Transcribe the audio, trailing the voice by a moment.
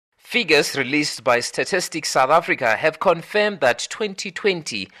Figures released by Statistics South Africa have confirmed that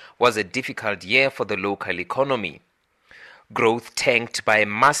 2020 was a difficult year for the local economy. Growth tanked by a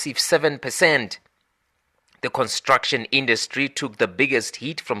massive 7%. The construction industry took the biggest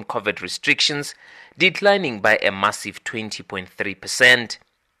hit from COVID restrictions, declining by a massive 20.3%.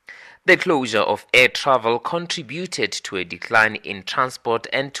 The closure of air travel contributed to a decline in transport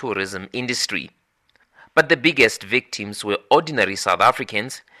and tourism industry. But the biggest victims were ordinary South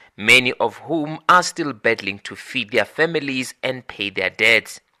Africans, many of whom are still battling to feed their families and pay their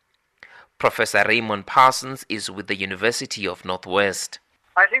debts. Professor Raymond Parsons is with the University of Northwest.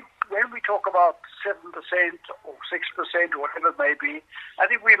 I think when we talk about 7% or 6% or whatever it may be, I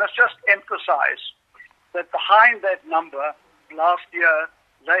think we must just emphasize that behind that number last year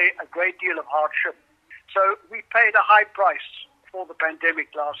lay a great deal of hardship. So we paid a high price for the pandemic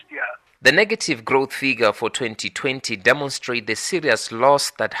last year. The negative growth figure for 2020 demonstrates the serious loss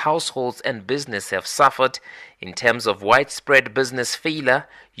that households and business have suffered in terms of widespread business failure,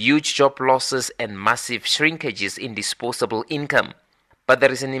 huge job losses and massive shrinkages in disposable income. But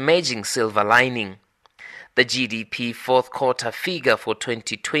there is an emerging silver lining. The GDP fourth quarter figure for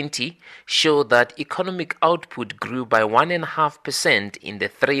 2020 showed that economic output grew by 1.5% in the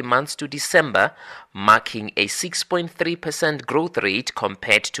 3 months to December, marking a 6.3% growth rate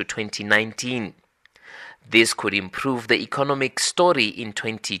compared to 2019. This could improve the economic story in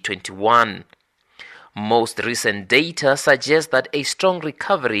 2021. Most recent data suggests that a strong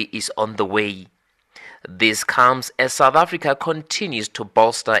recovery is on the way. This comes as South Africa continues to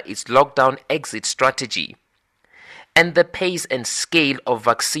bolster its lockdown exit strategy. And the pace and scale of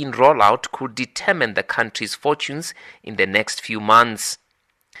vaccine rollout could determine the country's fortunes in the next few months.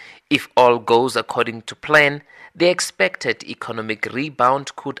 If all goes according to plan, the expected economic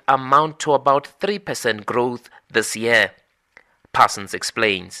rebound could amount to about 3% growth this year. Parsons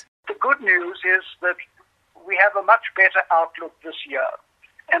explains. The good news is that we have a much better outlook this year.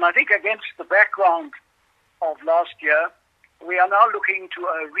 And I think against the background of last year, we are now looking to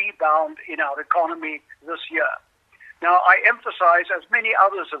a rebound in our economy this year. Now, I emphasize, as many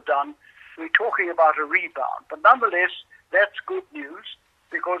others have done, we're talking about a rebound. But nonetheless, that's good news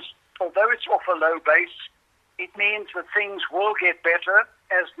because although it's off a low base, it means that things will get better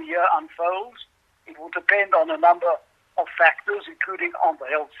as the year unfolds. It will depend on a number of factors, including on the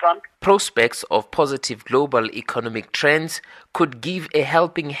health front. Prospects of positive global economic trends could give a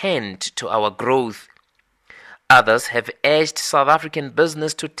helping hand to our growth. Others have urged South African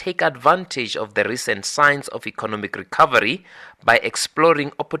business to take advantage of the recent signs of economic recovery by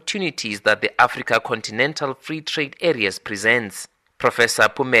exploring opportunities that the Africa Continental Free Trade Areas presents. Professor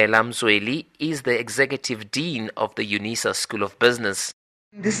Pumela Mzweli is the Executive Dean of the UNISA School of Business.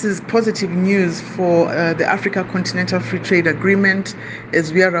 This is positive news for the Africa Continental Free Trade Agreement.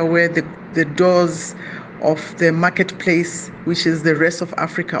 As we are aware, the doors of the marketplace, which is the rest of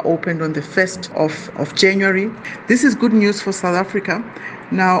Africa, opened on the 1st of January. This is good news for South Africa.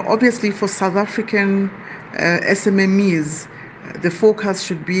 Now, obviously, for South African SMMEs, the focus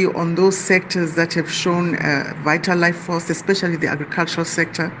should be on those sectors that have shown vital life force, especially the agricultural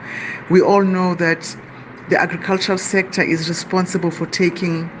sector. We all know that the agricultural sector is responsible for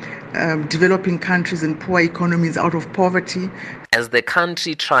taking developing countries and poor economies out of poverty. As the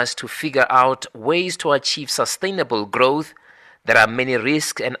country tries to figure out ways to achieve sustainable growth, there are many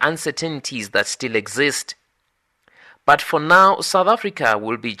risks and uncertainties that still exist. But for now, South Africa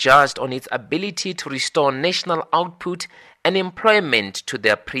will be judged on its ability to restore national output and employment to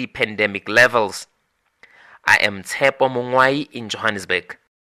their pre-pandemic levels. I am Tshepo Mongwai in Johannesburg.